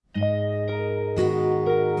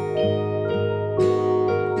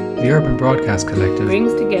The Urban Broadcast Collective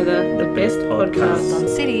brings together the best podcasts on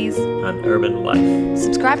cities and urban life.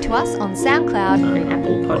 Subscribe to us on SoundCloud and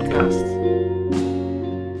Apple Podcasts.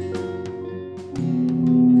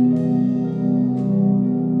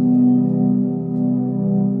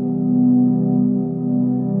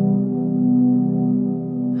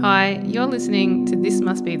 Hi, you're listening to This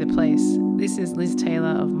Must Be the Place. This is Liz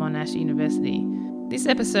Taylor of Monash University. This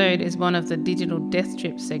episode is one of the Digital Death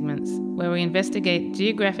Trip segments, where we investigate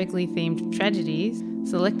geographically themed tragedies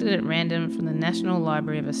selected at random from the National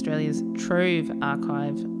Library of Australia's Trove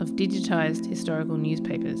archive of digitised historical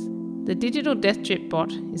newspapers. The Digital Death Trip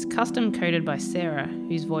bot is custom coded by Sarah,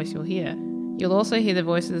 whose voice you'll hear. You'll also hear the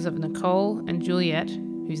voices of Nicole and Juliet,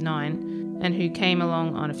 who's 9, and who came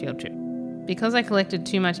along on a field trip. Because I collected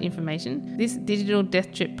too much information, this Digital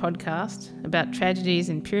Death Trip podcast about tragedies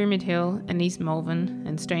in Pyramid Hill and East Malvern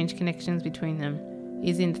and strange connections between them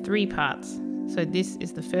is in 3 parts, so this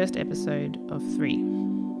is the first episode of 3.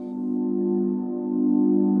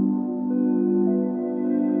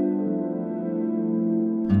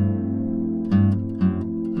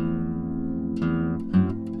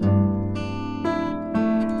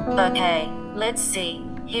 Okay, let's see.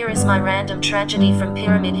 Here is my random tragedy from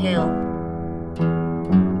Pyramid Hill.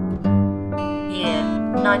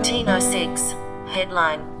 1906.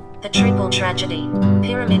 Headline: The Triple Tragedy.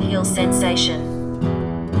 Pyramid Hill Sensation.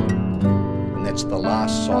 And that's the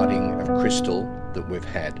last sighting of Crystal that we've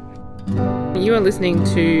had. You are listening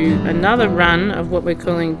to another run of what we're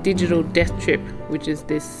calling Digital Death Trip, which is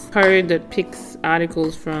this code that picks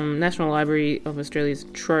articles from National Library of Australia's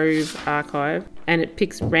Trove archive, and it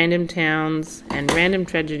picks random towns and random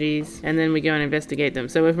tragedies, and then we go and investigate them.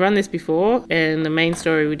 So we've run this before, and the main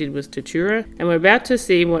story we did was Tatura, and we're about to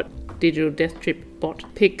see what Digital Death Trip bot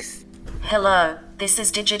picks. Hello, this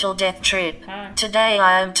is Digital Death Trip. Hi. Today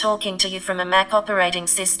I am talking to you from a Mac operating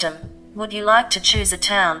system. Would you like to choose a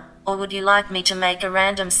town, or would you like me to make a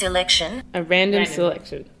random selection? A random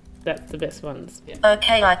selection. That's the best ones. Yeah.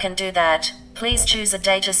 Okay, I can do that. Please choose a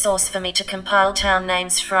data source for me to compile town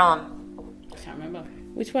names from. I can't remember.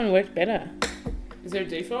 Which one worked better? Is there a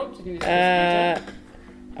default? You can just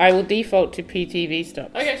I will default to PTV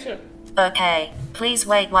stop. Okay, sure. Okay, please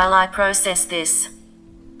wait while I process this.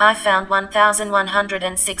 I found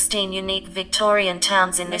 1,116 unique Victorian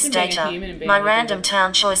towns in this data. My random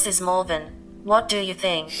town choice is Malvern. What do you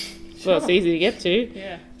think? Well, it's easy to get to.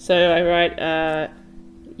 Yeah. So I write,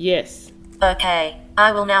 yes. Okay,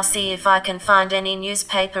 I will now see if I can find any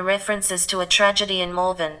newspaper references to a tragedy in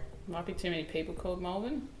Malvern. Might be too many people called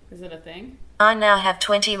Malvern. Is that a thing? I now have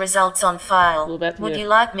 20 results on file. Well, Would you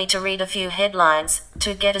like me to read a few headlines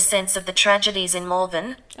to get a sense of the tragedies in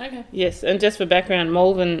Malvern? Okay. Yes, and just for background,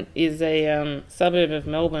 Malvern is a suburb of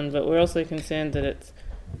Melbourne, but we're also concerned that it's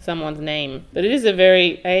someone's name. But it is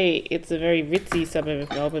it's a very ritzy suburb of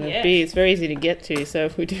Melbourne, and Yes. B, it's very easy to get to, so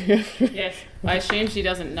if we do Yes. I assume she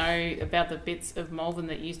doesn't know about the bits of Malvern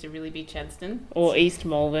that used to really be Chadstone. or East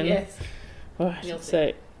Malvern. Yes. Right, You'll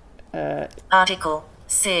so, Article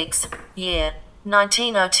 6, year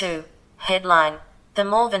 1902. Headline: The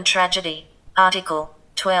Malvern Tragedy. Article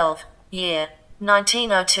 12, year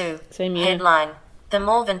 1902. Same year. Headline: The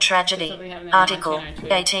Malvern Tragedy. Something happened in Article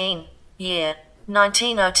 1902. 18, year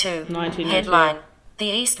 1902. 1902. Headline: The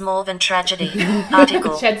East Malvern Tragedy.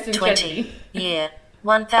 Article Chadstone 20, tragedy. year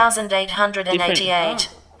 1888.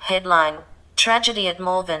 Different. Headline: Tragedy at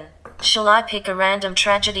Malvern. Shall I pick a random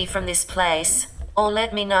tragedy from this place? Or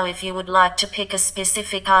let me know if you would like to pick a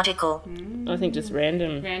specific article. I think just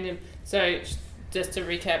random. Random. So, just to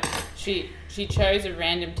recap, she chose a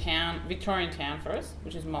random town, Victorian town for us,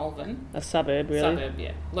 which is Malvern. A suburb, really. Suburb,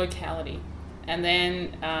 yeah. Locality. And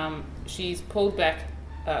then she's pulled back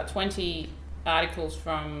 20 articles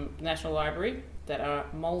from the National Library that are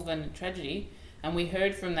Malvern tragedy, and we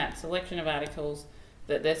heard from that selection of articles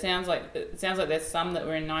that it sounds like there's some that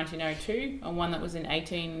were in 1902 and one that was in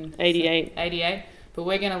 1888. But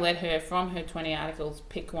we're going to let her, from her 20 articles,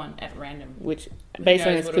 pick one at random. Which, based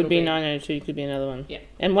on knows this, what could it'll be be. 902, could be another one. Yeah.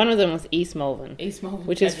 And one of them was East Malvern. East Malvern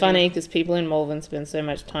Which is tragedy. funny because people in Malvern spend so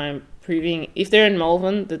much time proving if they're in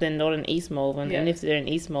Malvern that they're not in East Malvern, Yeah. and if they're in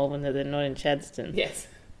East Malvern that they're not in Chadstone. Yes.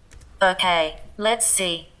 Okay, let's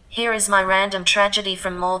see. Here is my random tragedy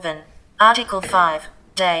from Malvern. Article 5.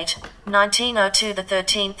 Date: 1902, the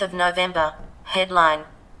 13th of November. Headline: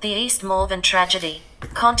 The East Malvern Tragedy.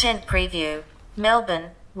 Content preview.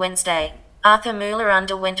 Melbourne, Wednesday. Arthur Mueller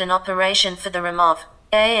underwent an operation for the remove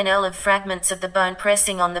ANL of fragments of the bone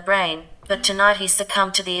pressing on the brain, but tonight he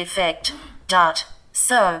succumbed to the effect.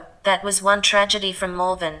 So, that was one tragedy from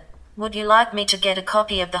Malvern. Would you like me to get a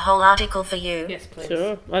copy of the whole article for you? Yes, please.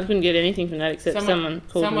 Sure. I couldn't get anything from that except someone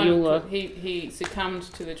called Mueller. He succumbed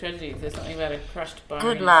to the tragedy. There's something about a crushed bone.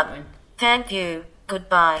 Good or luck. something. Thank you.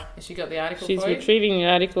 Goodbye. Has she got the article She's for you? retrieving the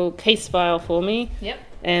article case file for me. Yep.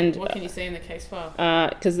 And What can you see in the case file?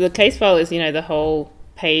 because the case file is, the whole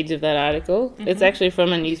page of that article. It's actually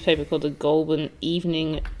from a newspaper called the Goulburn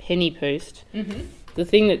Evening Penny Post. The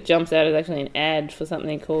thing that jumps out is actually an ad for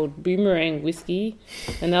something called Boomerang Whiskey,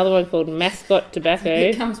 another one called Mascot Tobacco.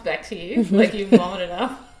 It comes back to you like you vomited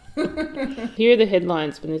up. Here are the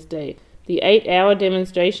headlines from this day. The 8-hour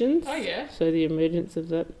demonstrations. Oh, yeah. So the emergence of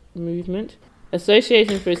that movement.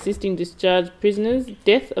 Association for Assisting Discharged Prisoners.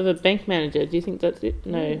 Death of a bank manager. Do you think that's it?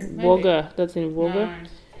 No. Maybe. Wagga. That's in Wagga. No.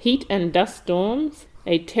 Heat and dust storms.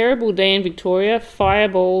 A terrible day in Victoria.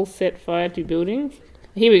 Fireballs set fire to buildings.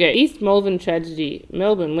 Here we go. East Malvern tragedy.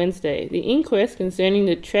 Melbourne, Wednesday. The inquest concerning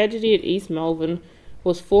the tragedy at East Malvern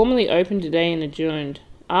was formally opened today and adjourned.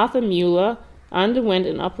 Arthur Mueller underwent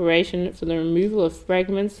an operation for the removal of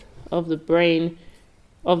fragments of the brain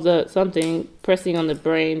of the something pressing on the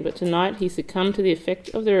brain, but tonight he succumbed to the effect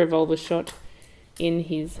of the revolver shot in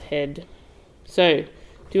his head. So, do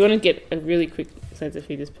you want to get a really quick sense of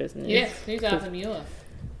who this person is? Yes, who's Arthur Mueller?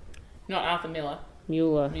 Not Arthur Miller.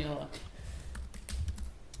 Mueller. Mueller.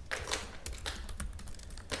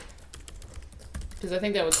 Because I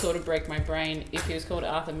think that would sort of break my brain if he was called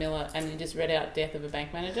Arthur Miller and he just read out Death of a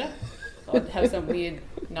Bank Manager. I'd have some weird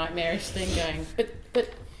nightmarish thing going. But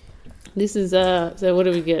This is, so what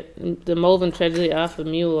do we get? The Malvern tragedy, Arthur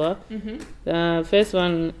Mueller. First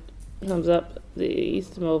one comes up, the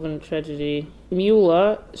East Malvern tragedy.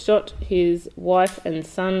 Mueller shot his wife and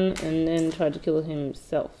son and then tried to kill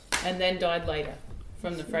himself. and then died later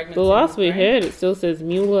from the fragments. The last we heard, it still says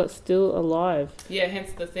Mueller still alive. Yeah,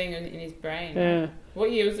 hence the thing in his brain. Yeah. What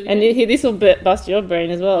year was it? And this will bust your brain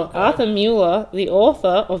as well. God. Arthur Mueller, the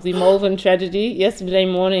author of the Malvern tragedy, yesterday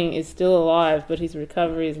morning is still alive, but his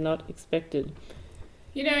recovery is not expected.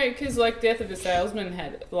 You know, because like Death of a Salesman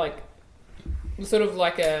had sort of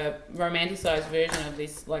like a romanticized version of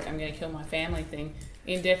this, like I'm going to kill my family thing.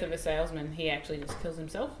 In Death of a Salesman, he actually just kills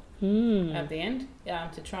himself at the end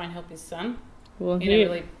to try and help his son. Well, In a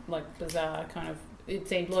really like bizarre kind of. It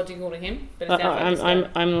seemed logical to him, but it sounds like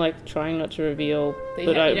I'm like trying not to reveal, But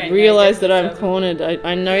but you I don't know realise Death that of a I'm Salesman. cornered.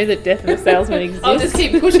 I know that Death of a Salesman exists. I'll just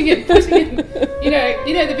keep pushing it. You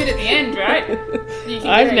know the bit at the end, right? You can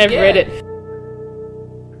I've go, never yeah. read it.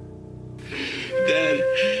 Dad,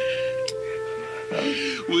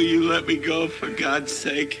 will you let me go for God's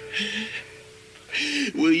sake?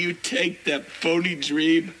 Will you take that phony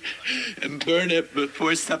dream and burn it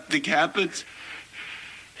before something happens?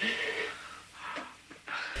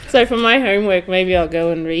 So for my homework, maybe I'll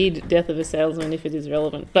go and read Death of a Salesman if it is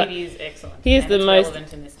relevant. But It is excellent. here's and the it's most-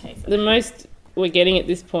 relevant in this case. the most we're getting at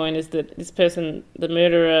this point is that this person, the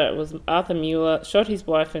murderer, was Arthur Mueller, shot his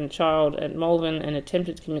wife and child at Malvern and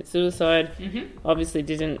attempted to commit suicide. Obviously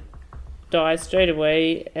didn't die straight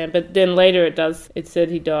away, but then later it said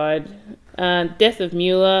he died. Death of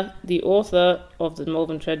Mueller, the author of the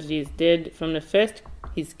Malvern tragedy, is dead. From the first,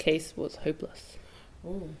 his case was hopeless.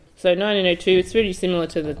 Ooh. So 1902, it's pretty similar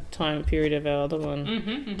to the time period of our other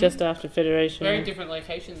one, just after Federation. Very different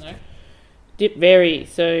location though. Very.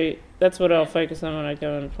 So that's what I'll focus on when I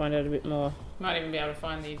go and find out a bit more. Might even be able to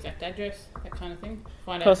find the exact address, that kind of thing.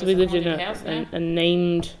 Find Possibly out if lived it's a in haunted house now. a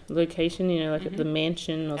named location, like at the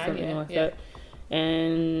mansion or something yeah, like yeah. that.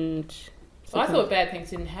 And I thought bad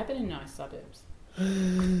things didn't happen in nice suburbs.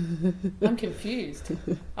 I'm confused.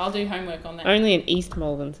 I'll do homework on that. only in East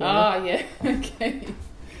Malvern. So, Yeah. Okay.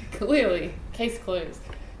 Clearly, case closed.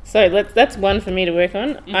 so that's one for me to work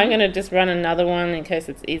on. I'm going to just run another one in case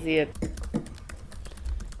it's easier.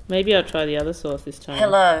 Maybe I'll try the other source this time.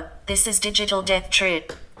 Hello, this is Digital Death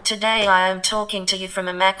Truth. Today I am talking to you from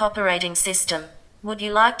a Mac operating system. Would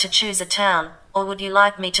you like to choose a town, or would you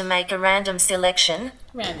like me to make a random selection?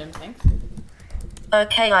 Random, thanks.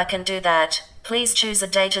 Okay, I can do that. Please choose a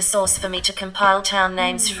data source for me to compile town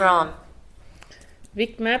names from.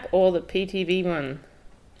 VicMap or the PTV one?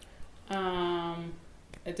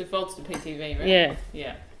 It defaults to PTV, right? Yeah.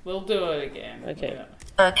 Yeah. We'll do it again. Okay. Yeah.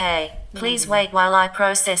 Okay, please wait while I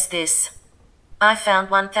process this. I found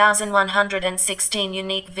 1,116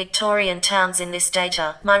 unique Victorian towns in this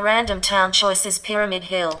data. My random town choice is Pyramid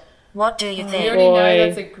Hill. What do you We think? already know Boy,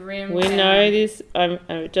 that's a grim We town. know this.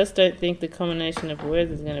 I just don't think the combination of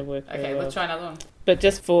words is going to work very Okay, well. let's try another one. But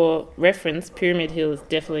just for reference, Pyramid Hill has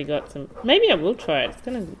definitely got some. Maybe I will try it. It's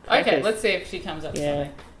going to. Okay, let's see if she comes up with Yeah.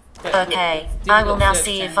 something. But Okay, it's I will difficult now search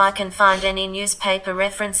see if terms. I can find any newspaper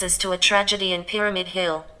references to a tragedy in Pyramid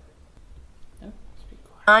Hill. Oh, let's be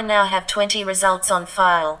quiet. I now have 20 results on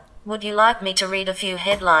file. Would you like me to read a few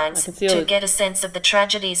headlines I can see to all get a sense of the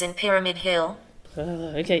tragedies in Pyramid Hill?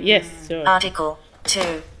 Okay, yes, sure. Article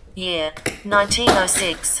 2, year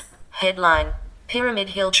 1906. Headline: Pyramid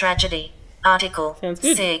Hill tragedy. Article Sounds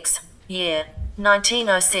good. 6, year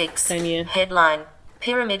 1906. Same year. Headline: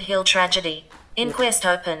 Pyramid Hill tragedy. Inquest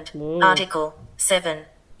opened. Whoa. Article 7,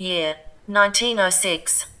 year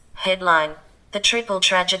 1906. Headline: The Triple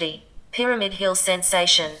Tragedy. Pyramid Hill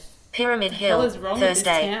sensation. Pyramid hell Hill, is wrong with this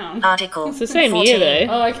Thursday. town? Article It's the same 14, year,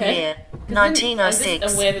 though. Oh, okay. Year 'Cause1906. I'm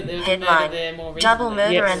just aware that there was a murder Headline: there more Double recently.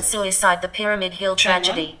 murder Yes. and suicide. The Pyramid Hill Same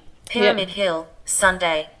tragedy. one? Pyramid Hill,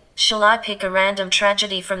 Sunday. Shall I pick a random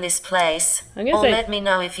tragedy from this place? I'm gonna Or say- let me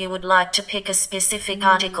know if you would like to pick a specific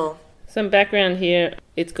article. Some background here.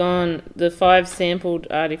 It's gone, the 5 sampled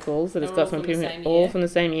articles that it's Are got all from from the Pyramid, same all year? from the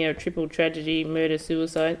same year, triple tragedy, murder,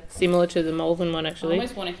 suicide, similar to the Malvern one I actually.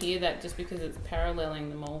 almost want to hear that just because it's paralleling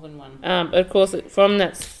the Malvern one. But of course, from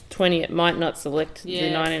that 20, it might not select the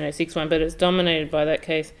Yeah. 1906 one, but it's dominated by that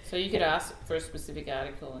case. So you could ask for a specific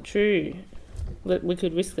article. And True. We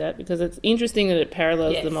could risk that because it's interesting that it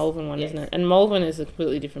parallels Yes. the Malvern one, Yes. isn't it? And Malvern is a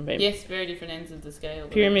completely different paper. yes, very different ends of the scale.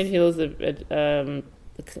 but Pyramid it's- Hill is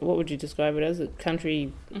what would you describe it as? A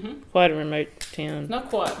country, quite a remote town. It's not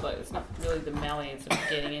quite, like, it's not really the Mallee, it's sort of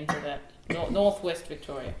getting into that northwest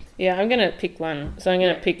Victoria. Yeah, I'm going to pick one. So I'm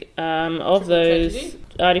going to Yeah. pick, of Triple those, tragedy?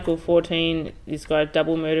 Article 14 describes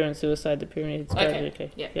double murder and suicide, the Pyramid Hill tragedy.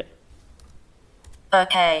 Okay. Yeah. Yep.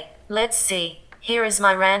 Okay, let's see. Here is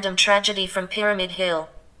my random tragedy from Pyramid Hill.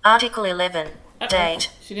 Article 11. Uh-oh. Date: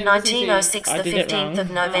 She didn't listen to you. 1906, I the did it 15th of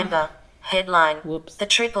wrong. November. Headline: Whoops. The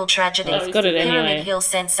Triple Tragedy. Oh, it's got it Pyramid anyway. Hill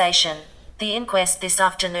sensation. The inquest this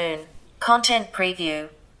afternoon. Content preview.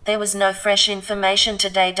 There was no fresh information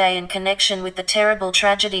today in connection with the terrible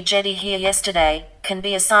tragedy. Jetty here yesterday can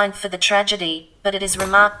be assigned for the tragedy, but it is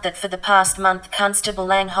remarked that for the past month Constable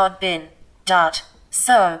Lang had been.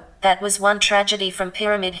 So, that was one tragedy from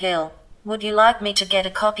Pyramid Hill. Would you like me to get a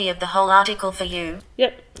copy of the whole article for you?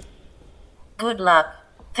 Yep. Good luck.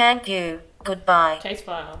 Thank you. Goodbye. Case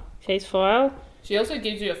file. Case file. She also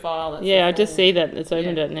gives you a file. That's Yeah, the I just full- see that. It's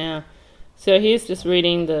opened Yeah. it now. So here's just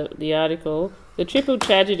reading the article. The triple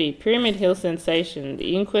tragedy, Pyramid Hill sensation.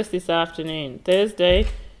 The inquest this afternoon, Thursday,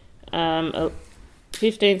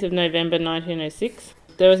 15th of November 1906.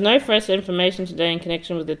 There was no fresh information today in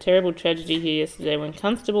connection with the terrible tragedy here yesterday when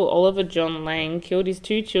Constable Oliver John Lang killed his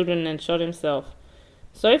 2 children and shot himself.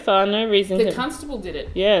 So far, no reason The can... constable did it.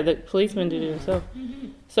 Yeah, the policeman did it himself.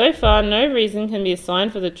 So far, no reason can be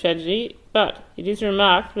assigned for the tragedy, but it is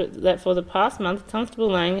remarked that for the past month, Constable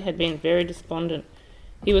Lang had been very despondent.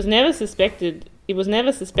 It was never suspected,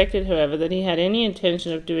 however, that he had any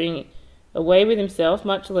intention of doing away with himself,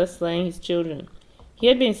 much less slaying his children. He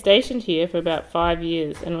had been stationed here for about 5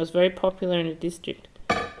 years and was very popular in the district.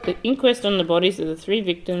 The inquest on the bodies of the 3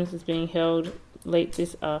 victims is being held late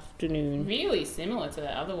this afternoon. Really similar to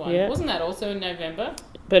that other one. Yeah. Wasn't that also in November?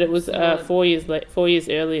 But it was Similar. 4 years late, 4 years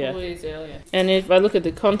earlier. 4 years earlier. And if I look at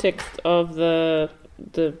the context of the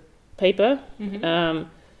paper,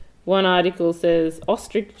 one article says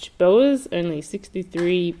ostrich boas only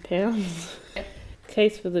 £63.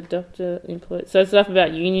 Case for the doctor employed. So stuff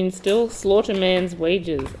about unions still. Slaughter man's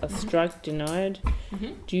wages. A strike denied.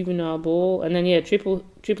 Juvenile ball. And then triple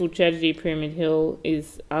tragedy. Pyramid Hill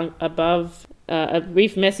is above. A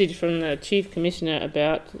brief message from the chief commissioner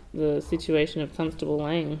about the situation of Constable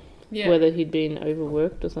Lang. Yeah. Whether he'd been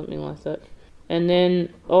overworked or something like that. And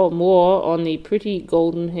then, more on the pretty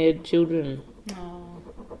golden-haired children. Oh.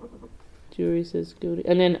 Jury says guilty.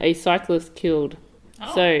 And then a cyclist killed.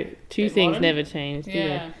 Oh, So, 2 bit things modern. never changed.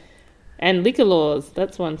 Yeah. And liquor laws,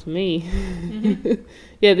 that's one to me.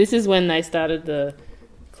 Yeah, this is when they started the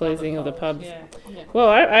closing of the pubs. Yeah. Yeah. Well,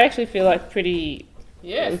 I actually feel like a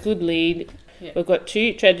Yes. good lead. Yeah. We've got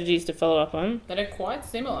 2 tragedies to follow up on. That are quite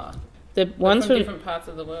similar. The But ones from from different parts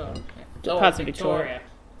of the world. The parts of Victoria.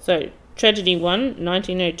 So, tragedy 1,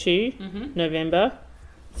 1902, November.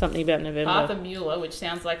 Something about November. Arthur Mueller, which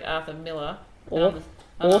sounds like Arthur Miller.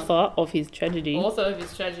 Author of his tragedy. Author of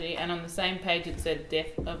his tragedy, and on the same page it said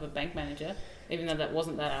death of a bank manager, even though that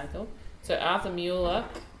wasn't that article. So Arthur Mueller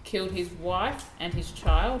killed his wife and his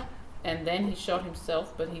child, and then he shot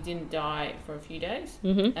himself, but he didn't die for a few days.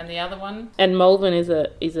 Mhm. And the other one, And Malvern is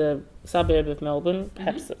a suburb of Melbourne.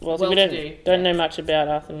 Perhaps well, so we Well-to-do. don't know much about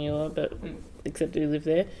Arthur Mueller, but except he lived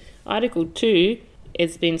there. Article 2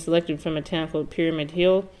 has been selected from a town called Pyramid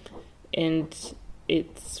Hill, and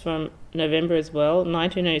it's from November as well,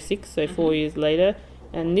 1906, so 4 years later.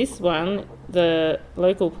 And this one, the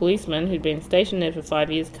local policeman who'd been stationed there for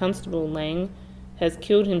 5 years, Constable Lang, has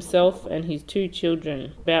killed himself and his 2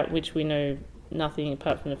 children, about which we know nothing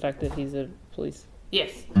apart from the fact that he's a police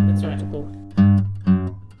Yes, that's right. article.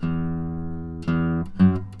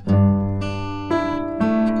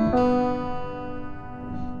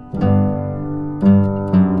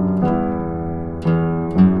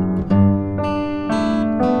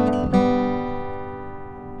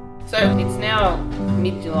 So it's now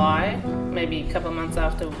mid-July, maybe a couple of months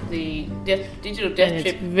after the digital death And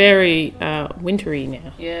trip. it's very wintry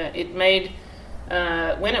now. Yeah, it made,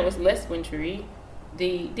 when it was less wintry,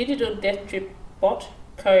 the digital death trip bot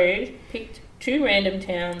code picked 2 random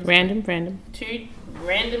towns, Random. 2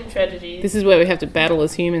 random tragedies. This is where we have to battle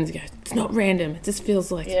as humans. Go, it's not random. It just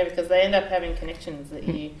feels like. Yeah, because they end up having connections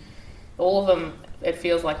that all of them, it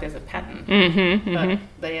feels like there's a pattern, but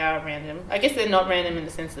they are random. I guess they're not random in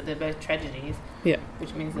the sense that they're both tragedies, Yeah.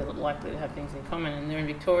 which means they're likely to have things in common, and they're in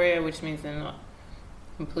Victoria, which means they're not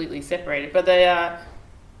completely separated, but they are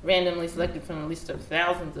randomly selected from a list of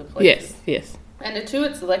thousands of places. Yes. And the 2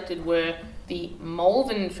 it selected were the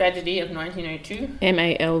Malvern tragedy of 1902,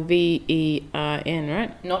 Malvern,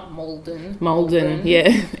 right? not Malden. Malden, yeah.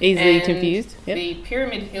 Easily And confused. Yep. the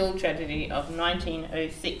Pyramid Hill tragedy of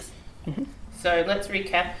 1906. Mm-hmm. So let's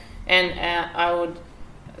recap. And I would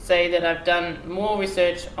say that I've done more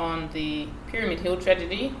research on the Pyramid Hill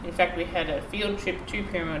tragedy. In fact, we had a field trip to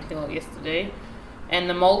Pyramid Hill yesterday. And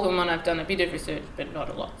the Malvern one, I've done a bit of research, but not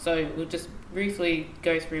a lot. So we'll just briefly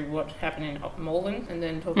go through what happened in Malvern and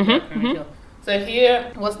then talk about Pyramid Hill. So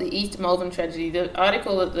here was the East Malvern tragedy, the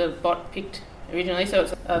article that the bot picked originally. So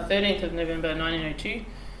it's 13th of November 1902.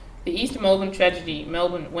 The East Malvern tragedy,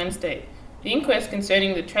 Melbourne, Wednesday. The inquest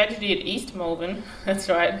concerning the tragedy at East Malvern, that's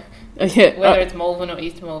right, whether it's Malvern or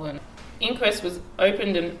East Malvern. Inquest was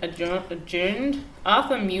opened and adjourned.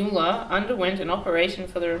 Arthur Mueller underwent an operation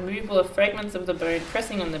for the removal of fragments of the bone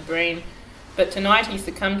pressing on the brain, but tonight he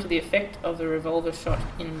succumbed to the effect of the revolver shot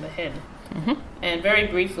in the head. And very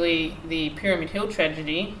briefly, the Pyramid Hill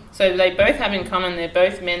tragedy. So they both have in common, they're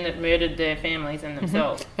both men that murdered their families and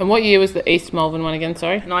themselves. And what year was the East Malvern one again,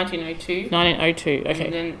 sorry? 1902. 1902, okay.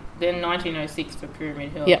 And then 1906 for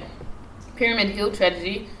Pyramid Hill. Yep. Pyramid Hill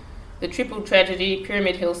tragedy, the triple tragedy,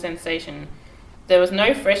 Pyramid Hill sensation. There was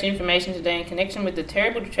no fresh information today in connection with the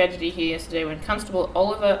terrible tragedy here yesterday when Constable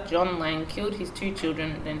Oliver John Lang killed his 2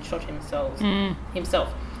 children, then shot himself.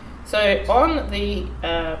 So on the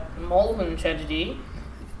Malvern tragedy,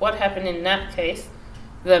 what happened in that case?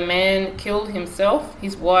 The man killed himself,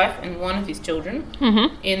 his wife, and one of his children.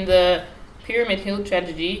 In the Pyramid Hill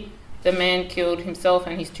tragedy, the man killed himself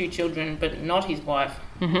and his 2 children, but not his wife.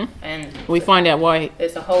 And We find out why.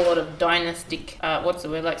 there's a whole lot of dynastic,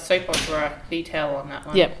 like soap opera detail on that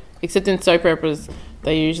one. Yep. Except in soap operas,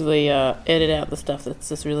 they usually edit out the stuff that's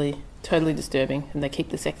just really totally disturbing, and they keep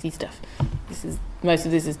the sexy stuff. Most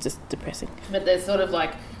of this is just depressing. But there's sort of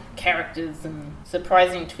like characters and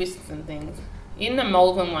surprising twists and things. In the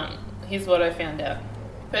Malvern one, here's what I found out.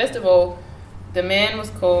 First of all, the man was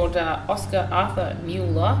called Oscar Arthur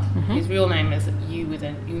Mueller. His real name is U with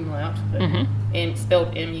an umlaut, but and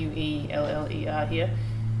spelled Mueller here.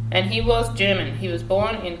 And he was German. He was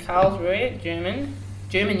born in Karlsruhe, Germany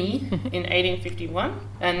in 1851,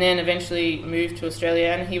 and then eventually moved to Australia.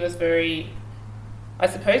 And he was very, I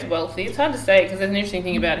suppose, wealthy. It's hard to say because there's an interesting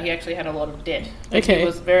thing about it. He actually had a lot of debt. But Okay. He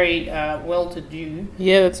was very well-to-do.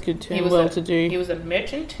 Yeah, that's good too. He was Well-to-do. He was a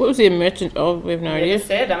merchant. What was he a merchant of? We have no idea. Never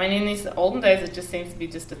said. I mean, in these olden days, it just seems to be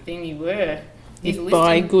just a thing you were. His You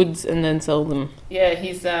buy listing- goods and then sell them. Yeah,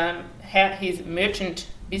 his merchant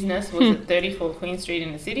business was at 34 Queen Street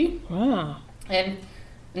in the city, Wow. and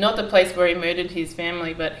not the place where he murdered his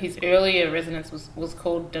family, but his earlier residence was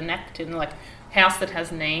called Donacton, like house that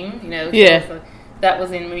has name. Yeah. So that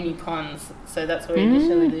was in Moonee Ponds, so that's where he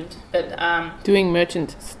initially lived. But Doing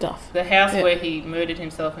merchant stuff. the house Yeah. where he murdered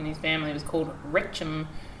himself and his family was called Wrexham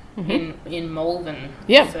in Malvern.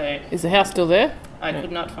 Yeah. So Is the house still there? I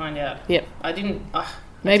could not find out. Yep. I didn't.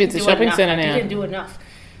 Maybe it's a shopping centre now. I didn't do enough.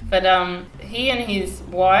 But he and his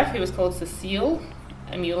wife, who was called Cecile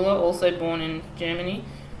Mueller, also born in Germany,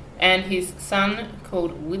 and his son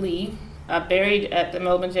called Willie are buried at the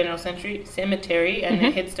Melbourne General Cemetery, and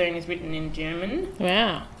their headstone is written in German.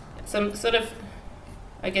 Wow. Some sort of,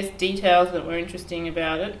 I guess, details that were interesting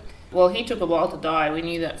about it. Well, he took a while to die. We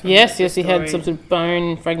knew that from Yes, the he had story. some sort of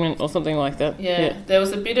bone fragment or something like that. Yeah, there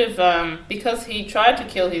was a bit of because he tried to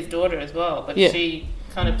kill his daughter as well, but Yeah. she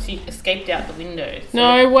she escaped out the window. So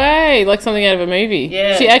No way! Like something out of a movie.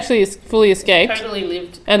 Yeah. She actually fully escaped. totally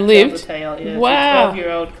lived. And to tell lived? the tale, yeah. Wow. It's a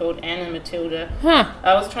 12-year-old called Anna Matilda. Huh.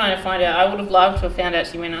 I was trying to find out. I would have loved to have found out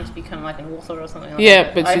she went on to become like an author or something like Yeah,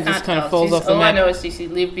 that. but I she just can't kind of tell. falls off the All I map. know is she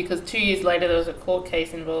lived because 2 years later there was a court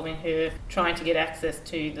case involving her trying to get access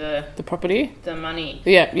to The property? the money.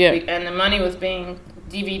 Yeah. And the money was being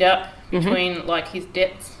divvied up between like his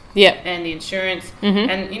debts Yeah. and the insurance. Mhm.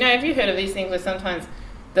 And have you heard of these things where sometimes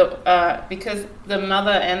because the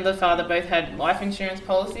mother and the father both had life insurance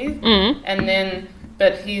policies, and then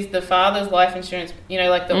but the father's life insurance,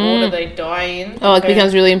 like the order they die in. Oh, it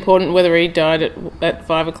becomes really important whether he died at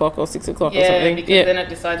 5 o'clock or 6 o'clock or something. Because then it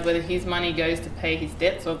decides whether his money goes to pay his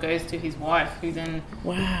debts or goes to his wife, who then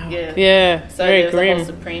Wow. Yeah. Yeah. so Very there's a grim. whole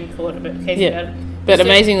Supreme Court case Yeah. about it. But So-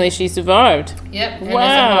 amazingly, she survived. Yep, and there's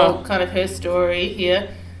Wow. a whole kind of her story here.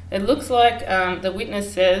 It looks like the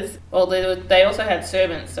witness says, they also had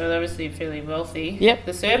servants, so they're obviously fairly wealthy. Yep.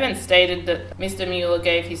 The servants stated that Mr. Mueller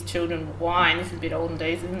gave his children wine. This is a bit olden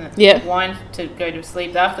days, isn't it? Yep. Wine to go to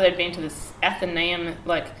sleep after they'd been to the Athenaeum,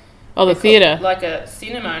 Oh, the theatre. like a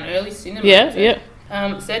cinema, an early cinema. Yeah,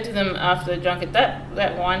 yeah. Said to them after the junket,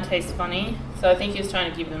 that wine tastes funny. So I think he was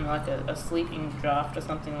trying to give them like a sleeping draft or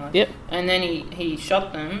something like that. Yep. And then he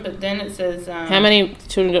shot them, but then it says... How many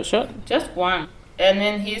children got shot? Just one. And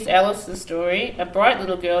then here's Alice's story. A bright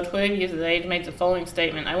little girl, 12 years of age, made the following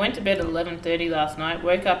statement. I went to bed at 11:30 last night,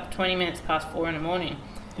 woke up 20 minutes past 4 in the morning,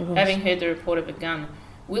 having heard the report of a gun.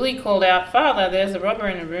 Willie called out, Father, there's a robber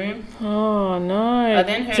in the room. Oh, no. I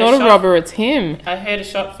then heard It's not a robber, it's him. I heard a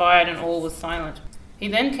shot fired and all was silent. He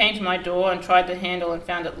then came to my door and tried the handle and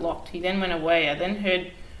found it locked. He then went away. I then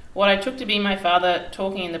heard what I took to be my father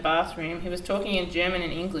talking in the bathroom. He was talking in German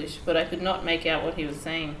and English, but I could not make out what he was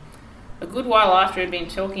saying. A good while after he had been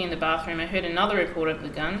talking in the bathroom, I heard another report of the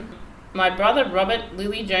gun. My brother Robert,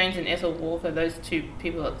 Lily Jones and Ethel Walker, those two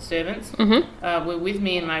people, servants, were with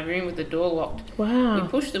me in my room with the door locked. Wow. We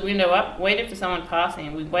pushed the window up, waited for someone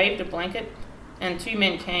passing. We waved a blanket and 2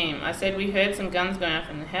 men came. I said we heard some guns going off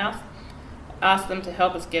in the house, asked them to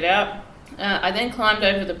help us get out. I then climbed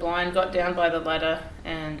over the blind, got down by the ladder,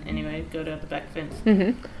 and anyway, got out the back fence.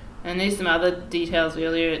 Mm-hmm. And there's some other details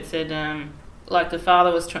earlier. It said, the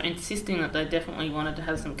father was insisting that they definitely wanted to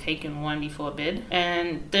have some cake and wine before bed.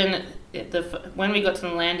 And then when we got to the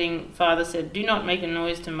landing, father said, do not make a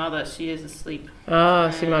noise to mother, she is asleep. Ah,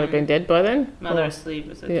 she might have been dead by then? Mother Or- asleep,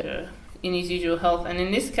 etc. In his usual health. And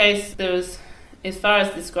in this case, there was, as far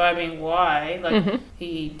as describing why,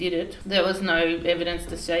 he did it, there was no evidence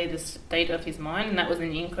to say the state of his mind, and that was in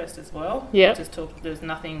the inquest as well. Yep. There's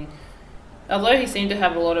nothing... Although he seemed to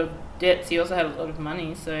have a lot of debts, he also had a lot of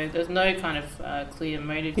money, so there's no kind of clear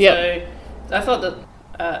motive. Yep. So I thought that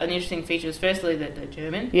an interesting feature was firstly that they're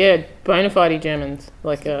German. Yeah, bona fide Germans.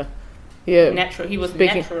 He was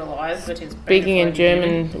naturalised, but his speaking in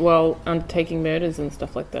German while undertaking murders and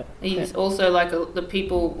stuff like that. He's also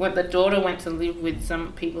the daughter went to live with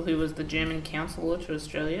some people who was the German consul to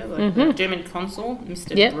Australia, the German consul,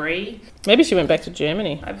 Mr. Yep. Bree. Maybe she went back to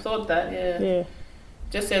Germany. I thought that, yeah. Yeah.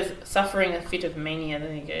 Just says suffering a fit of mania.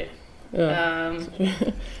 There you go.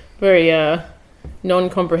 Yeah. Very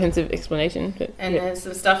non-comprehensive explanation. But, And there's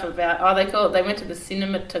some stuff about they went to the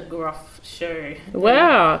cinematograph show.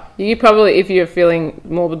 Wow. You probably, if you're feeling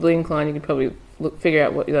morbidly inclined, you could probably figure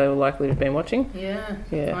out what they were likely to have been watching. Yeah.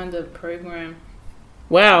 Find the program.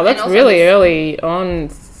 Wow, And that's also really this- early on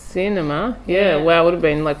cinema. Yeah. Yeah. Wow, would have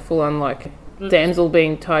been full on damsel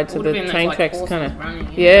being tied to Would've the been train like tracks horses kind of. running,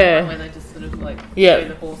 Yeah. where they just sort of Yeah. show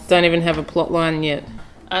the horse. Don't even have a plot line yet.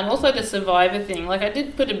 And also the survivor thing. I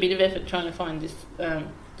did put a bit of effort trying to find this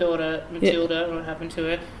daughter, Matilda, what happened to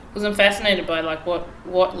her. Because I'm fascinated by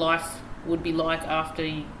what life would be like after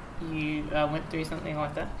you went through something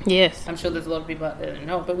like that. Yes. I'm sure there's a lot of people out there that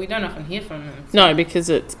know, but we don't often hear from them. So. No, because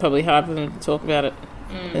it's probably hard for them to talk about it.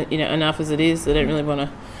 Enough as it is. They don't really want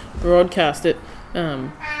to broadcast it.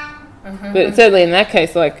 But certainly in that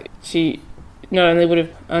case, she not only would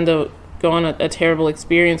have undergone a terrible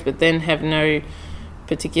experience, but then have no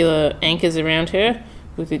particular anchors around her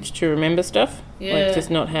with which to remember stuff. Yeah. Just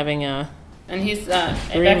not having a... And his back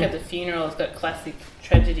at the funeral, it's got classic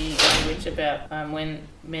tragedy language about when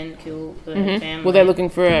men kill the family. Were they looking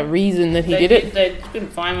for a reason that he did it? They couldn't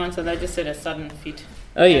find one, so they just said a sudden fit.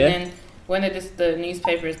 Oh, yeah. And then when the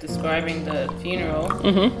newspaper is describing the funeral,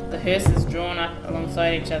 the hearses drawn up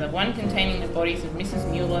alongside each other, one containing the bodies of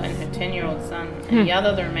Mrs. Mueller and her 10-year-old son, and the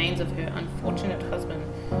other the remains of her unfortunate husband,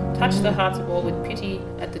 touched the hearts of all with pity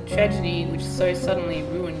at the tragedy which so suddenly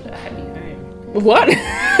ruined a happy home. What?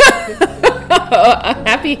 a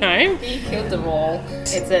happy home. He killed them all.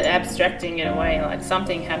 It's abstracting it away, like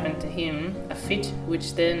something happened to him, a fit,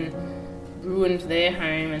 which then ruined their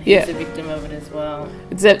home, and he's a victim of it as well.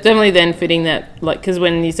 It's definitely then fitting that, like, because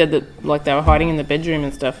when you said that, like, they were hiding in the bedroom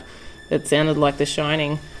and stuff, it sounded like The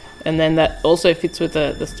Shining, and then that also fits with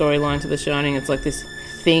the storyline to The Shining. It's like this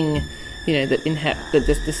thing, you know, that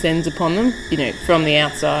just descends upon them, you know, from the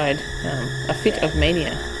outside. A fit of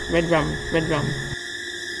mania. Red rum. Red rum.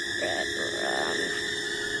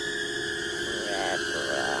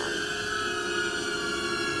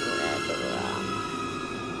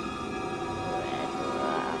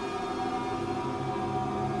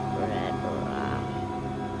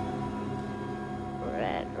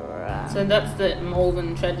 So that's the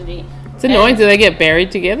Malvern tragedy. It's annoying. Do they get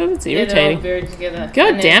buried together? It's irritating. Yeah, they're all buried together.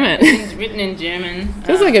 God damn it. It's written in German.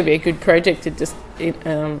 Feels like it'd be a good project to just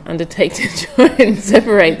undertake to try and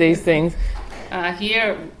separate these things.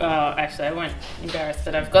 Here, actually, I won't embarrass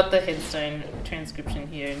that. I've got the headstone transcription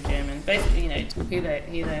here in German. Basically, you know,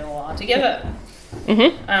 here they all are together.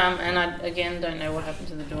 Mm-hmm. And I, again, don't know what happened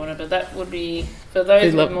to the daughter, but that would be, for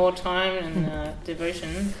those with more time and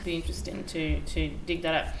devotion, be interesting to dig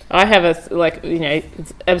that up. I have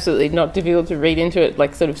it's absolutely not difficult to read into it,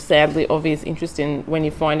 like, sort of sadly obvious interest in when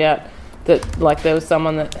you find out that, like, there was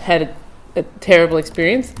someone that had a terrible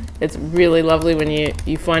experience. It's really lovely when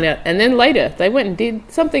you find out, and then later they went and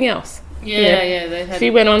did something else. Yeah. She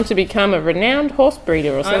went on to become a renowned horse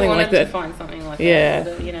breeder or something like that. I wanted to find something like that.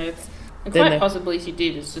 But, you know, and quite possibly she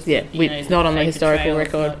did. It's just it's not on the historical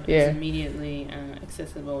record. It's immediately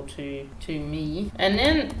accessible to me. And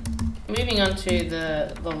then moving on to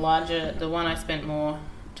the larger, the one I spent more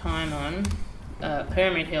time on,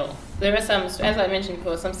 Pyramid Hill. There are some, as I mentioned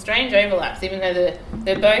before, some strange overlaps, even though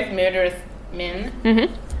they're both murderous men,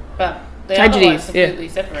 but they are otherwise completely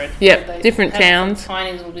separate. Yeah, different towns. A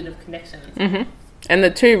tiny little bit of connections. Mm-hmm. And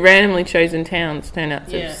the two randomly chosen towns turn out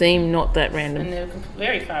to seem not that random. And they're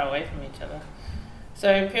very far away from each other.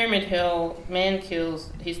 So in Pyramid Hill, man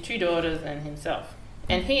kills his two daughters and himself.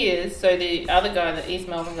 And the other guy, the East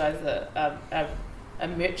Melbourne guy, is a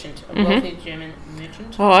merchant, a wealthy German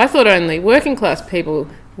merchant. Oh, I thought only working class people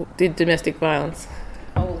did domestic violence.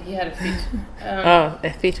 Oh, he had a fit.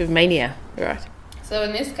 A fit of mania, right. So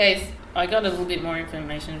in this case, I got a little bit more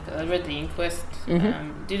information. I read the inquest,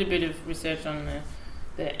 did a bit of research on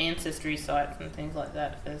the ancestry sites and things like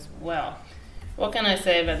that as well. What can I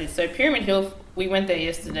say about this? So Pyramid Hill, we went there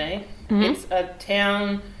yesterday. It's a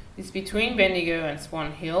town, it's between Bendigo and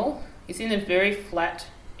Swan Hill. It's in a very flat...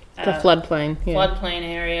 the floodplain. Yeah. Floodplain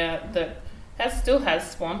area that still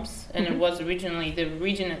has swamps, and it was originally, the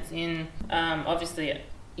region it's in, obviously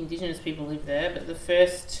Indigenous people live there, but the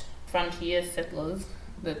first frontier settlers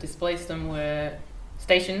that displaced them were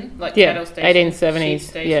stationed, like cattle stations.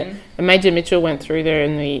 1870s. Yeah, and Major Mitchell went through there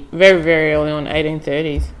in the very, very early on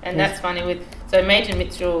 1830s. And that's funny so Major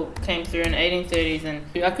Mitchell came through in 1830s,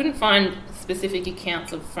 and I couldn't find specific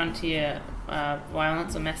accounts of frontier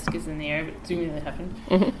violence or massacres in the area, but it presumably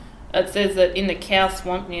happened. It says that in the cow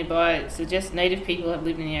swamp nearby, it suggests native people have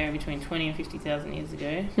lived in the area between 20 and 50,000 years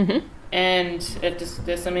ago. And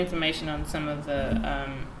there's some information on some of the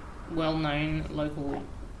well-known local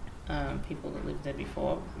people that lived there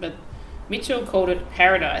before. But Mitchell called it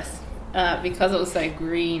paradise because it was so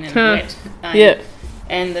green and wet.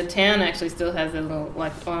 And the town actually still has a little,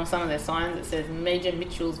 like, on some of their signs it says Major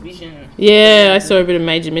Mitchell's vision. Yeah, I saw a bit of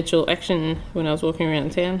Major Mitchell action when I was walking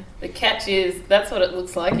around town. The catch is, that's what it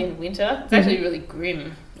looks like in winter. It's actually really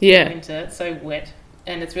grim in winter. It's so wet.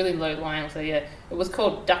 And it's really low lying. So it was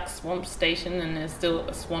called Duck Swamp Station, and there's still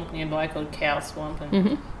a swamp nearby called Cow Swamp.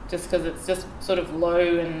 And just because it's just sort of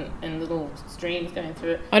low and little streams going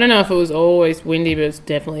through it. I don't know if it was always windy, but it was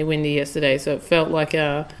definitely windy yesterday. So it felt like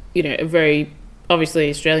a very... obviously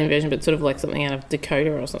Australian version, but sort of like something out of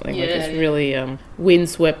Dakota or something. It's really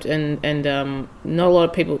windswept and not a lot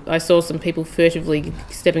of people. I saw some people furtively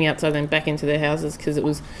stepping outside and back into their houses because it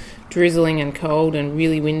was drizzling and cold and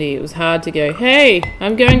really windy. It was hard to go, hey,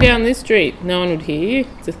 I'm going down this street. No one would hear you.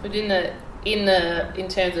 But in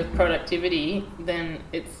terms of productivity, then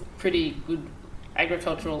it's pretty good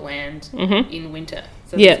agricultural land in winter.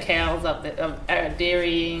 So there's cows up there,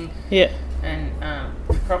 dairying. Yeah. And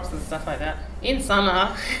crops and stuff like that. In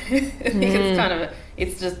summer,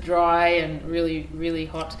 it's just dry and really, really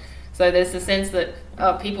hot. So there's a sense that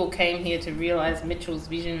people came here to realise Mitchell's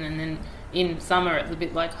vision, and then in summer it's a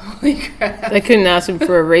bit like, holy crap. They couldn't ask him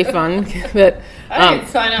for a refund. But I didn't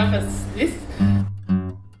sign up for this.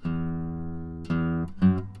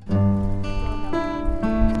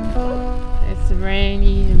 It's a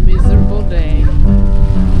rainy and miserable day.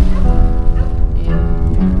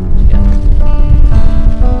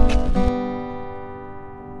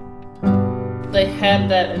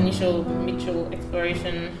 initial Mitchell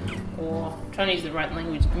exploration, or trying to use the right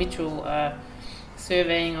language, Mitchell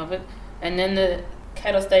surveying of it, and then the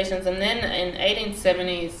cattle stations, and then in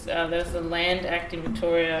 1870s there was the Land Act in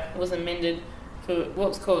Victoria. It was amended for what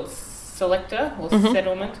was called selector or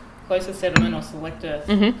settlement, closer settlement or selector,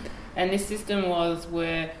 and this system was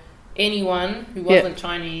where anyone who wasn't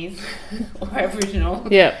Chinese or Aboriginal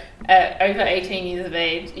over 18 years of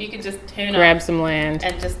age, you could just grab some land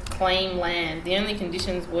and just claim land. The only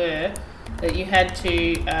conditions were that you had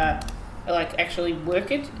to actually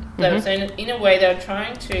work it. So in a way, they were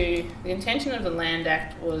trying to. The intention of the Land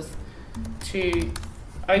Act was to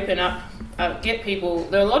open up, get people.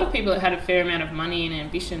 There were a lot of people that had a fair amount of money and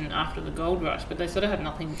ambition after the gold rush, but they sort of had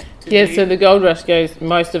nothing to do. Yeah, so the gold rush goes.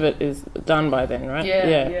 Most of it is done by then, right?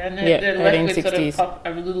 Yeah. And they're left with 1860s. sort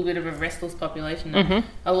of a little bit of a restless population.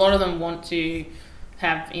 A lot of them want to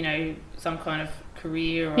have, some kind of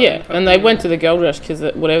career. Or and they went to the gold rush because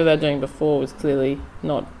whatever they're doing before was clearly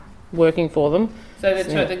not working for them. So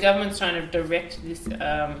the government's trying to direct this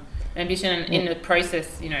ambition and in the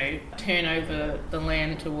process, turn over the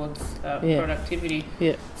land towards productivity.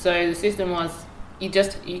 Yeah. So the system was you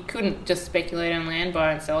couldn't just speculate on land,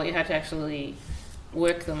 buy and sell it. You had to actually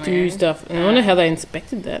work the land. Do stuff. And I wonder how they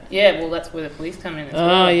inspected that. Yeah, well, that's where the police come in as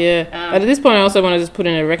well. Oh, yeah. But at this point, I also want to just put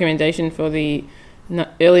in a recommendation for the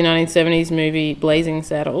early 1970s movie Blazing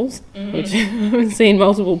Saddles, which I've seen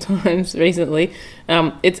multiple times recently.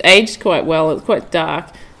 It's aged quite well. It's quite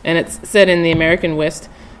dark, and it's set in the American West,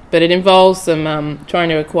 but it involves some trying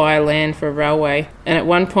to acquire land for a railway. And at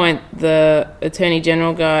one point, the Attorney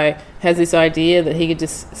General guy has this idea that he could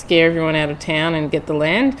just scare everyone out of town and get the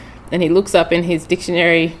land, and he looks up in his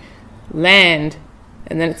dictionary, land,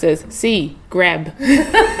 and then it says, see, grab.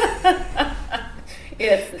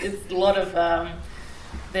 It's a lot of...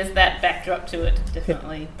 there's that backdrop to it,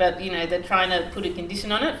 definitely. But, they're trying to put a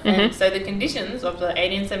condition on it. And so the conditions of the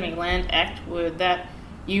 1870 Land Act were that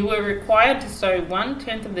you were required to sow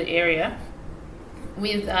 1/10 of the area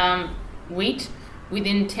with wheat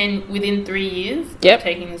within 3 years of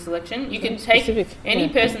taking the selection. You could take any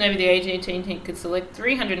person over the age of 18 could select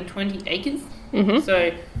 320 acres.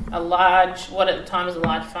 So a large, what at the time was a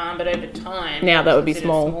large farm, but over time now that would be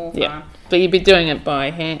small. Farm. But you'd be doing it by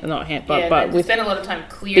hand, not hand, but we spent a lot of time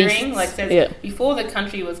clearing. Beasts. Like it says, before the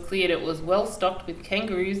country was cleared, it was well stocked with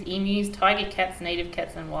kangaroos, emus, tiger cats, native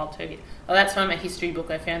cats, and wild turkeys. Oh, that's from a history book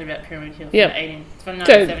I found about Pyramid Hill from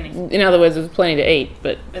 1970s. So, in other words, there was plenty to eat,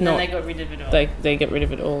 but then they got rid of it all. They got rid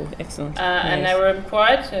of it all. Excellent. And they were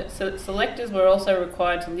required to. Selectors were also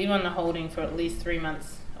required to live on the holding for at least 3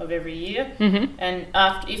 months of every year. And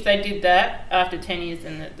if they did that, after 10 years,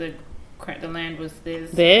 then the land was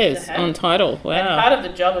theirs on title. Wow. And part of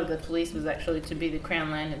the job of the police was actually to be the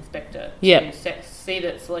Crown Land Inspector. To see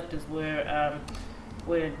that selectors were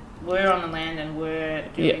on the land and were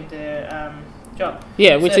doing their job.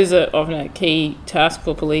 Yeah, which is often a key task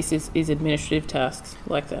for police is administrative tasks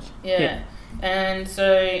like that. Yeah. And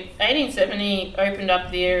so 1870 opened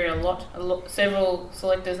up the area a lot, several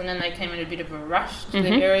selectors, and then they came in a bit of a rush to the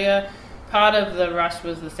area. Part of the rush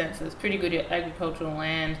was the sense that there's pretty good agricultural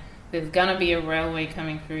land. There's going to be a railway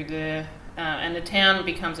coming through there, and the town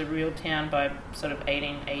becomes a real town by sort of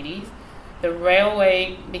 1880s. The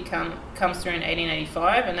railway comes through in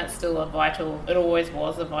 1885, and that's still it always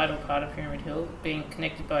was a vital part of Pyramid Hill, being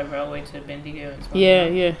connected by railway to Bendigo and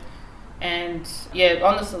Swanton. And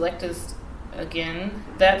on the selectors, again,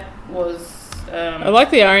 that was... I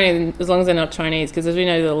like the irony, as long as they're not Chinese, because as we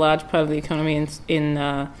know, the large part of the economy in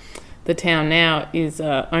the town now is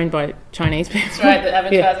owned by Chinese people. That's right, the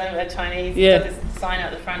advertising by Chinese. Got this sign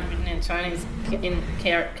out the front written in Chinese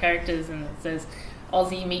characters, and it says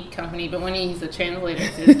Aussie Meat Company, but when you use the translator,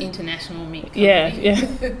 it says International Meat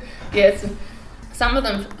Company. Yes. Some of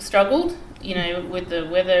them struggled, with the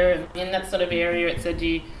weather. In that sort of area, it said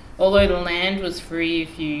although the land was free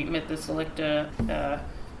if you met the selector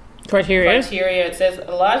criteria, it says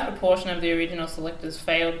a large proportion of the original selectors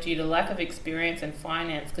failed due to lack of experience and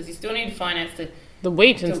finance, because you still need finance the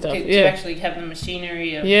wheat and stuff to actually have the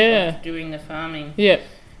machinery of doing the farming.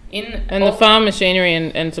 The farm machinery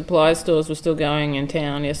and supply stores were still going in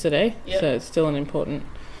town yesterday, so it's still an important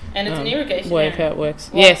and it's an irrigation way of how it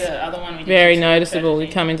works. Like the other one we very noticeable.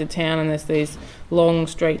 You come into town and there's these long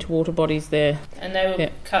straight water bodies there, and they were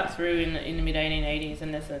cut through in the mid 1880s,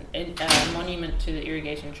 and there's a monument to the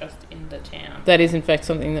irrigation trust in the town. That is in fact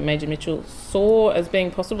something that Major Mitchell saw as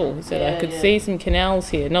being possible. He said I could see some canals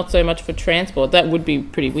here, not so much for transport, that would be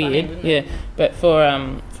pretty weird, but for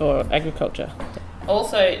agriculture.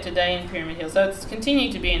 Also today in Pyramid Hill, so it's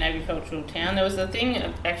continued to be an agricultural town. There was a thing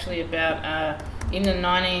actually about in the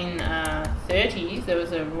 1930s, there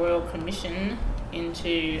was a royal commission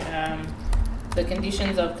into the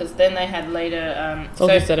conditions of, because then they had later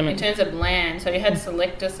settlement. In terms of land, so you had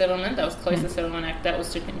selector settlement, that was Closer Settlement Act, that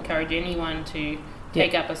was to encourage anyone to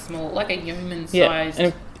take up a small, like a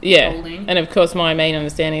yeoman-sized holding. And of course my main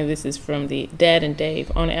understanding of this is from the Dad and Dave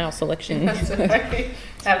on Our Selection. That's right.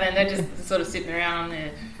 And they're just sort of sitting around on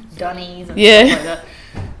their dunnies and stuff like that.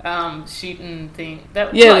 Shooting thing.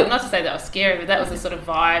 Not to say that was scary, but that was the sort of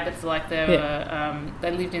vibe. It's like they were,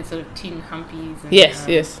 they lived in sort of tin humpies. And,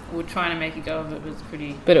 yes. Were trying to make a go of it. It was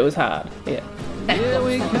pretty. But it was hard. Yeah. Here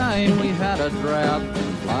we came, we had a drought.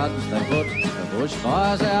 Floods, they put the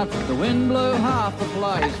bushfires out. The wind blew half the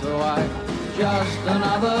place away. Just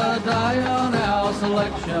another day on Our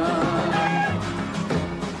Selection.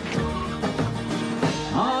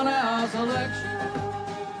 On Our Selection.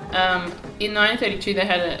 In 1932, they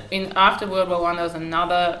had after World War I, there was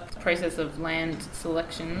another process of land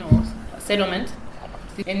selection or settlement.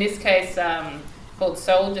 In this case, called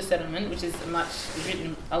soldier settlement, which is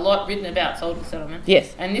a lot written about soldier settlement.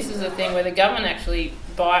 Yes. And this is a thing where the government actually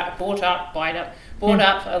bought up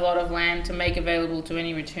a lot of land to make available to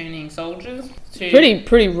any returning soldiers.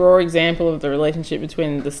 Pretty raw example of the relationship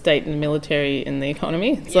between the state and the military and the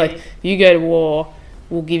economy. It's like, you go to war,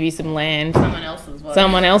 we'll give you some land.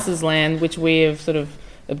 Someone else's land, which we have sort of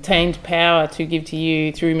obtained power to give to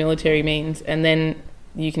you through military means, and then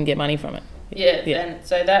you can get money from it. Yeah. And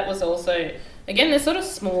so that was also, again, they're sort of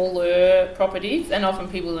smaller properties, and often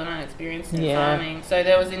people that aren't experienced in farming. So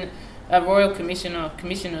there was a royal commission of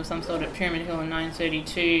some sort at Pyramid Hill in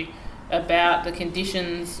 1932 about the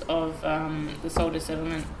conditions of the soldier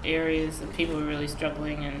settlement areas, that people were really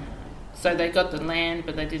struggling, and so they got the land,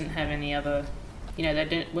 but they didn't have any other.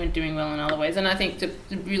 They weren't doing well in other ways. And I think to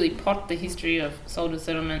really pot the history of soldier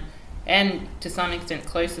settlement and to some extent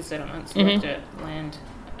closer settlements, selector land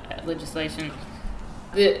legislation,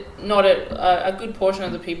 not a good portion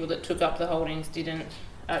of the people that took up the holdings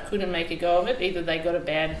couldn't make a go of it. Either they got a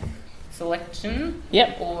bad selection,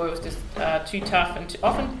 or it was just too tough. And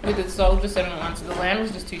often with the soldier settlement ones, the land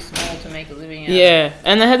was just too small to make a living out. Yeah,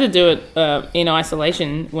 and they had to do it in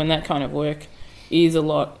isolation when that kind of work is a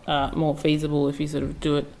lot more feasible if you sort of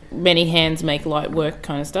do it. Many hands make light work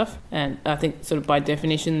kind of stuff. And I think sort of by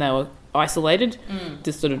definition they were isolated,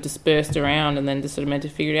 just sort of dispersed around, and then just sort of meant to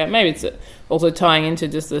figure it out. Maybe it's also tying into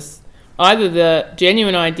just this, either the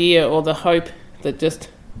genuine idea or the hope that just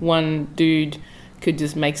one dude could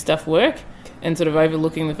just make stuff work, and sort of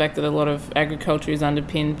overlooking the fact that a lot of agriculture is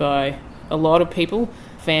underpinned by a lot of people,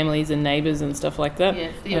 families and neighbours and stuff like that.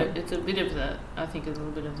 Yeah, it's a bit of the, I think, a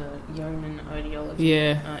little bit of the yeoman ideology.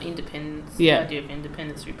 Yeah. Independence, the idea of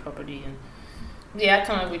independence through property, and the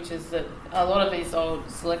outcome of which is that a lot of these old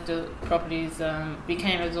selector properties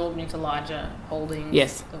became absorbed into larger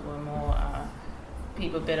holdings that were more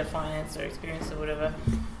people better financed or experienced or whatever.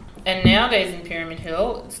 And nowadays in Pyramid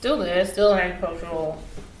Hill, it's still there, still an agricultural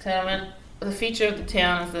settlement. The feature of the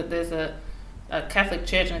town is that there's a Catholic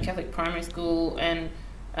church and a Catholic primary school, and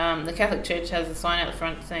the Catholic church has a sign out the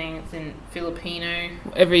front saying it's in Filipino.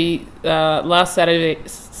 Every Sunday,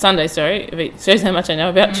 if it shows how much I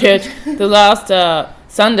know about church, the last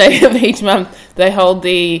Sunday of each month they hold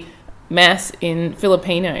the Mass in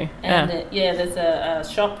Filipino. And there's a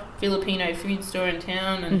shop, Filipino food store in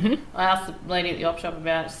town, and I asked the lady at the op shop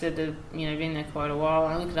about it. She said they've been there quite a while.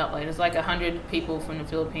 I looked it up later. There's like 100 people from the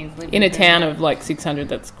Philippines living in a town of like 600.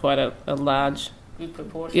 That's quite a large good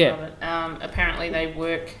proportion of it. Apparently they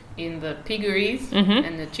work in the piggeries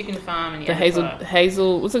and the chicken farm and the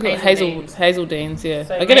Hazeldenes. Yeah,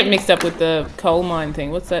 so I get it mixed up with the coal mine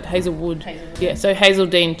thing. What's that? Hazelwood. Yeah, so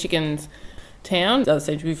Hazeldene Chickens town does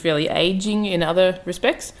seem to be fairly ageing in other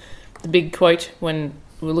respects. The big quote when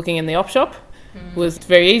we were looking in the op shop was, it's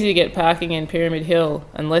very easy to get parking in Pyramid Hill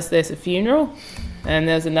unless there's a funeral. And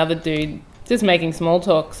there's another dude just making small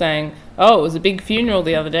talk saying, oh, it was a big funeral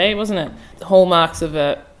the other day, wasn't it? The hallmarks of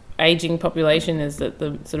a ageing population is that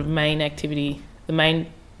the sort of main activity, the main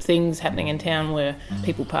things happening in town were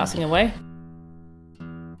people passing away.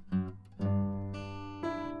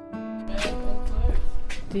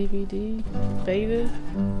 DVD, bathers.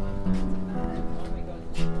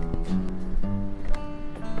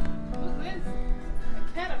 Look, there's a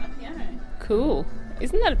cat on the piano. Cool.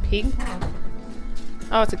 Isn't that a pig?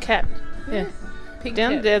 Oh, it's a cat. Yeah. Pig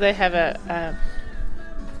Down cat. there they have a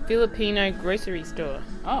Filipino grocery store.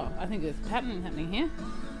 Oh, I think there's a pattern happening here.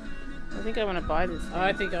 I think I want to buy this.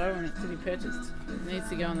 I think I want it to be purchased. It needs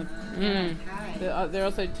to go on the... There are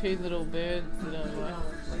also two little birds that are like a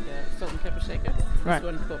salt and pepper shaker. Right.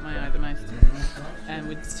 This one caught my eye the most. And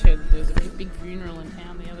we just heard there was a big funeral in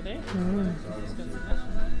town the other day. Just got some that.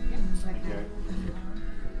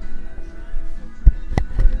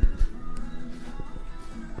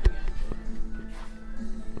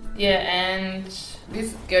 Yeah, and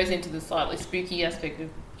this goes into the slightly spooky aspect of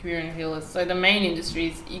Pyramid Hill. So the main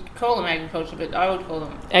industries, you could call them agriculture, but I would call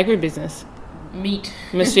them Agribusiness. meat.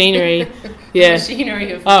 Machinery. Yeah.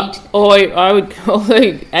 Machinery of meat. Or I would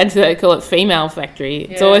also add to that, call it female factory.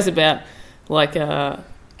 It's always about like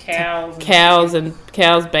cows,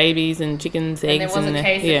 babies, and chickens, eggs. And there was a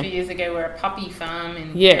case a few years ago where a puppy farm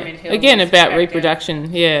in Pyramid Hill. Again, about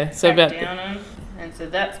reproduction. So about and so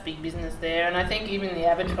that's big business there. And I think even the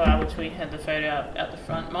abattoir, which we had the photo out the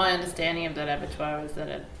front, my understanding of that abattoir is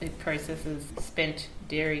that it processes spent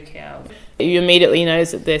dairy cows. You immediately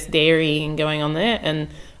notice that there's dairying going on there, and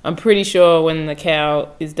I'm pretty sure when the cow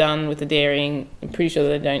is done with the dairying, I'm pretty sure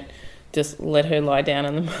they don't just let her lie down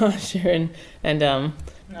in the pasture and no,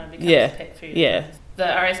 it becomes pet food. Yeah. The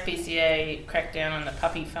RSPCA cracked down on the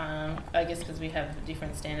puppy farm, I guess because we have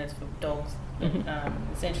different standards for dogs, but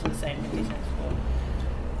essentially the same conditions for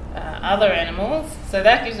other animals. So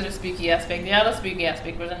that gives it a spooky aspect. The other spooky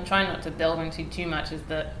aspect, which I'm trying not to delve into too much, is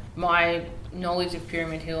that my knowledge of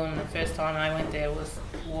Pyramid Hill and the first time I went there was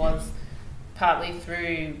partly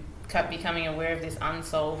through becoming aware of this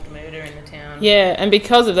unsolved murder in the town. Yeah, and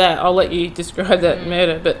because of that, I'll let you describe that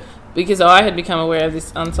murder, but because I had become aware of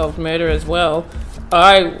this unsolved murder as well,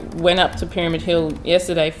 I went up to Pyramid Hill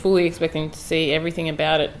yesterday fully expecting to see everything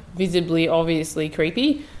about it visibly, obviously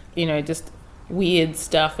creepy, just weird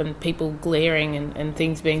stuff and people glaring and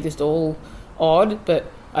things being just all odd. But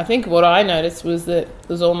I think what I noticed was that it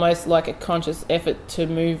was almost like a conscious effort to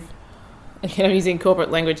move, I'm using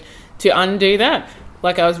corporate language, to undo that.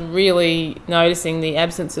 Like I was really noticing the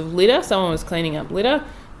absence of litter. Someone was cleaning up litter,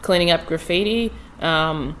 cleaning up graffiti.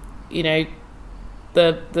 The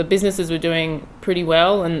businesses were doing pretty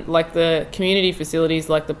well, and like the community facilities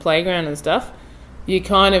like the playground and stuff, you're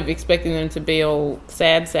kind of expecting them to be all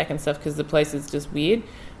sad sack and stuff because the place is just weird.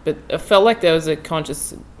 But I felt like there was a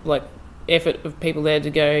conscious effort of people there to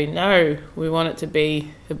go, no, we want it to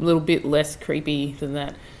be a little bit less creepy than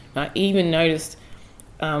that. And I even noticed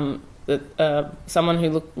that someone who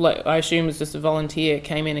looked like, I assume was just a volunteer,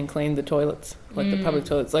 came in and cleaned the toilets, the public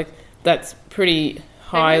toilets. Like that's pretty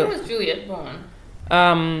high. When was Juliet born?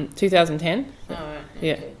 2010. Oh, right.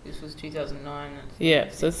 Yeah. Okay. This was 2009. Yeah,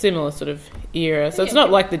 so a similar sort of era. So it's not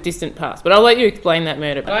like the distant past. But I'll let you explain that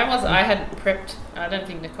murder. But I had prepped. I don't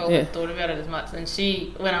think Nicole had thought about it as much. And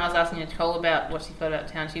when I was asking Nicole about what she thought about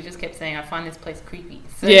town, she just kept saying, I find this place creepy.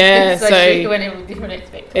 So she went in with different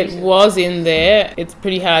expectations. It was in there. It's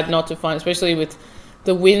pretty hard not to find, especially with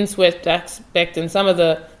the windswept aspect, and some of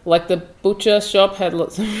the butcher shop had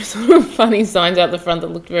lots of sort of funny signs out the front that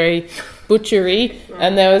looked very butchery,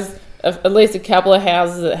 and there was at least a couple of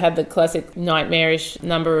houses that had the classic nightmarish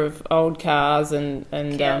number of old cars and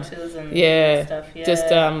couches and stuff. Yeah. Just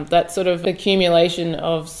that sort of accumulation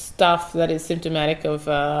of stuff that is symptomatic of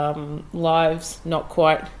lives not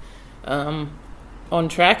quite on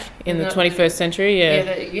track in the 21st century.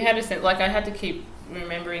 Yeah, you had a sense, I had to keep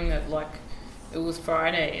remembering that it was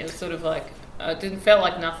Friday. It was sort of like it didn't felt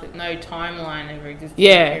like nothing, no timeline ever existed.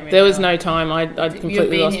 Yeah, there was no time. I'd completely You've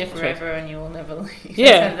been lost here forever, and you will never leave.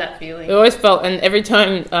 Yeah, Had that feeling. It always felt, and every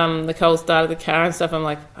time Nicole started the car and stuff, I'm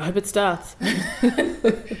like, I hope it starts.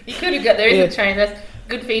 You could have got there is a train. That's a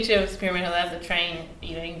good feature of Pyramid Hill. There's a train.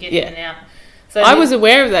 You can get in and out. So I was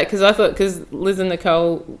aware of that because Liz and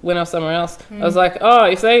Nicole went off somewhere else. I was like, oh,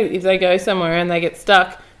 if they go somewhere and they get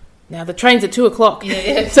stuck. Now the train's at 2:00.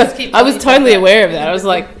 Yeah. So I was totally aware of that. I was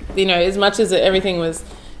like, as much as everything was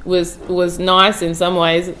nice in some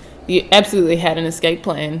ways, you absolutely had an escape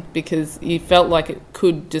plan because you felt like it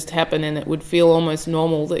could just happen and it would feel almost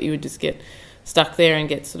normal that you would just get stuck there and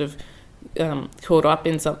get sort of caught up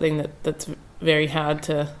in something that's very hard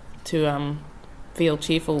to feel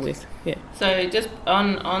cheerful with. Yeah. So just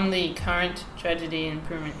on the current tragedy in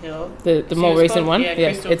Pyramid Hill, the more recent one,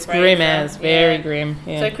 it's Fraser, grim as very grim.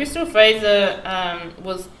 Yeah. So Crystal Fraser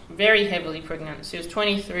was very heavily pregnant. She was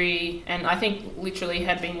 23, and I think literally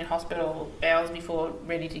had been in hospital hours before,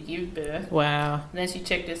 ready to give birth. Wow. And then she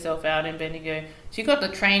checked herself out in Bendigo. She got the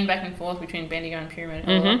train back and forth between Bendigo and Pyramid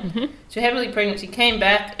Hill. She was heavily pregnant. She came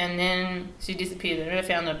back, and then she disappeared. They never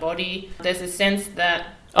found her body. There's a sense that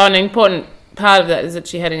an important part of that is that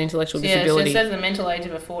she had an intellectual disability. Yeah, so it says the mental age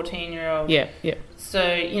of a 14-year-old. Yeah. So,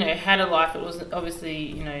 had a life. It was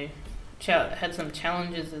obviously, had some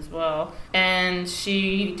challenges as well. And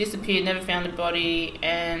she disappeared, never found a body,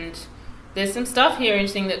 and there's some stuff here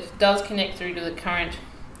interesting that does connect through to the current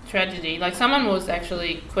tragedy. Like, someone was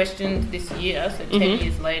actually questioned this year, so 10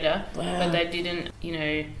 years later, but they didn't,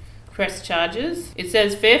 press charges. It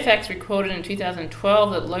says Fairfax recorded in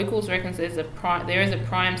 2012 that locals reckons there is a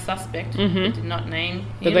prime suspect, but did not name him.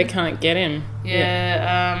 But they can't get him.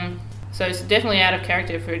 So it's definitely out of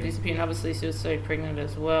character for her to disappear, and obviously she was so pregnant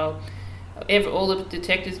as well. All the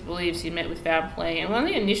detectives believe she met with foul play, and one of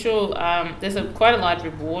the initial, there's quite a large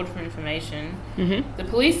reward for information. The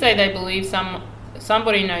police say they believe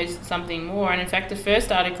somebody knows something more, and in fact the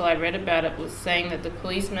first article I read about it was saying that the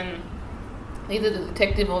policeman, either the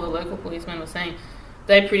detective or the local policeman, was saying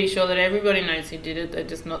they're pretty sure that everybody knows who did it, they're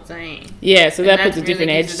just not saying. Yeah, so that puts a different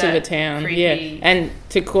edge to the town. Yeah, and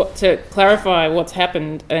to clarify what's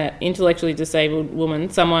happened, intellectually disabled woman,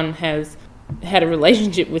 someone has had a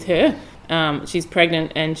relationship with her. She's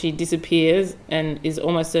pregnant and she disappears and is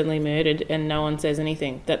almost certainly murdered, and no one says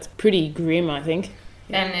anything. That's pretty grim, I think.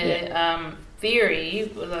 And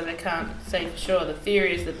theory, although they can't say for sure, the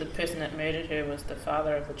theory is that the person that murdered her was the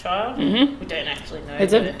father of the child. We don't actually know.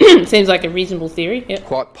 It seems like a reasonable theory. Yep.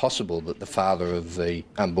 Quite possible that the father of the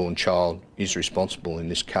unborn child is responsible in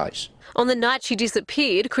this case. On the night she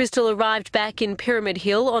disappeared, Crystal arrived back in Pyramid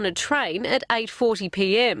Hill on a train at 8:40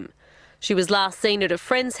 p.m. She was last seen at a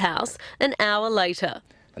friend's house an hour later.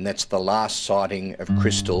 And that's the last sighting of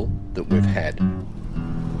Crystal that we've had.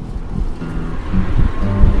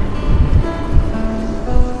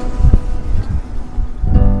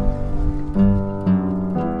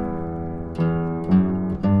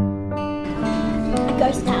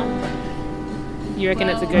 Ghost town. You reckon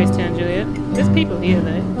it's a ghost town, Juliet? There's people here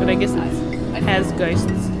though, but I guess it has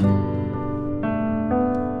ghosts.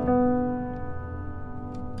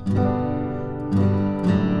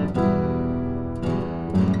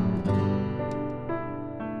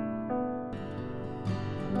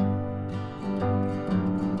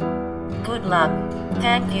 Good luck.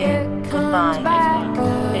 Thank you. Goodbye.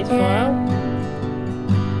 Page file.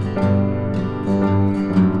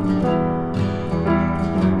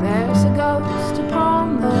 There's a ghost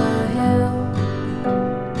upon the hill.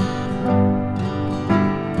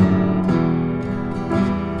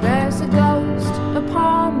 There's a ghost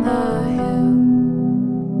upon the hill.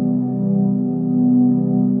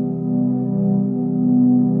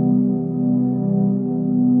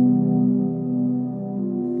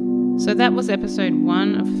 So that was episode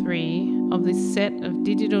 1 of 3 of this set of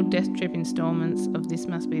digital Death Trip installments of This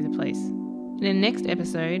Must Be the Place. In the next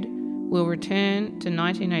episode, we'll return to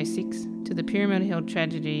 1906 to the Pyramid Hill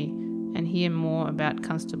tragedy and hear more about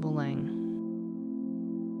Constable Lang.